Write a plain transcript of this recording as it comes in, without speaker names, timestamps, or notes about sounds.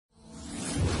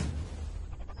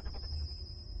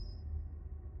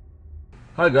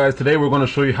Hi guys, today we're going to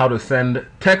show you how to send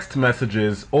text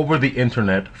messages over the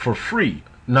internet for free.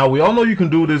 Now we all know you can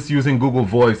do this using Google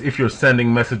Voice if you're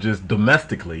sending messages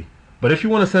domestically. But if you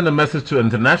want to send a message to an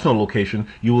international location,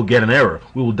 you will get an error.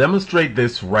 We will demonstrate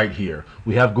this right here.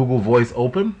 We have Google Voice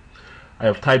open. I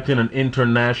have typed in an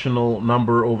international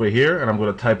number over here and I'm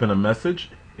going to type in a message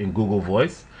in Google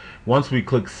Voice. Once we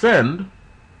click send,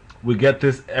 we get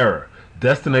this error.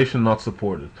 Destination not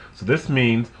supported. So this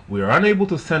means we are unable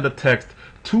to send a text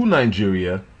to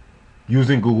Nigeria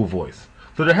using Google Voice.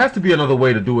 So there has to be another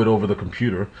way to do it over the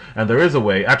computer, and there is a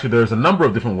way. Actually, there's a number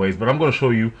of different ways, but I'm going to show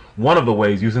you one of the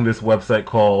ways using this website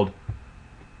called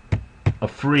a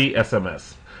free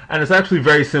SMS. And it's actually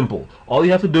very simple. All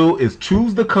you have to do is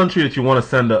choose the country that you want to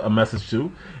send a message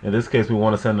to. In this case, we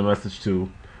want to send a message to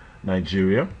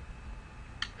Nigeria.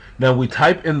 Then we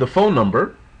type in the phone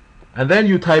number, and then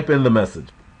you type in the message.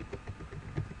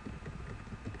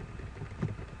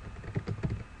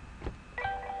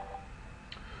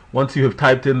 Once you have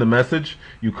typed in the message,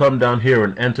 you come down here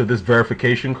and enter this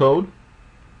verification code,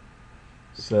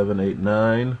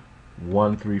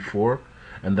 789134,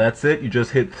 and that's it. You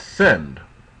just hit send,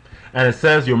 and it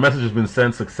says your message has been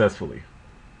sent successfully.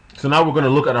 So now we're going to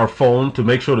look at our phone to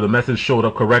make sure that the message showed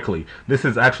up correctly. This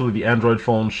is actually the Android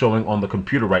phone showing on the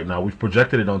computer right now. We've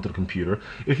projected it onto the computer.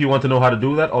 If you want to know how to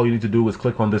do that, all you need to do is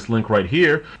click on this link right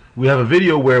here. We have a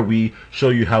video where we show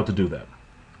you how to do that.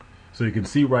 So you can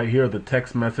see right here the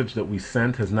text message that we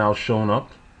sent has now shown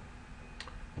up.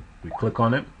 We click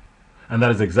on it, and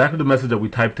that is exactly the message that we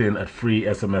typed in at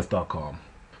freesms.com.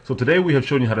 So today we have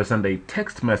shown you how to send a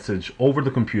text message over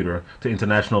the computer to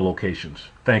international locations.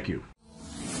 Thank you.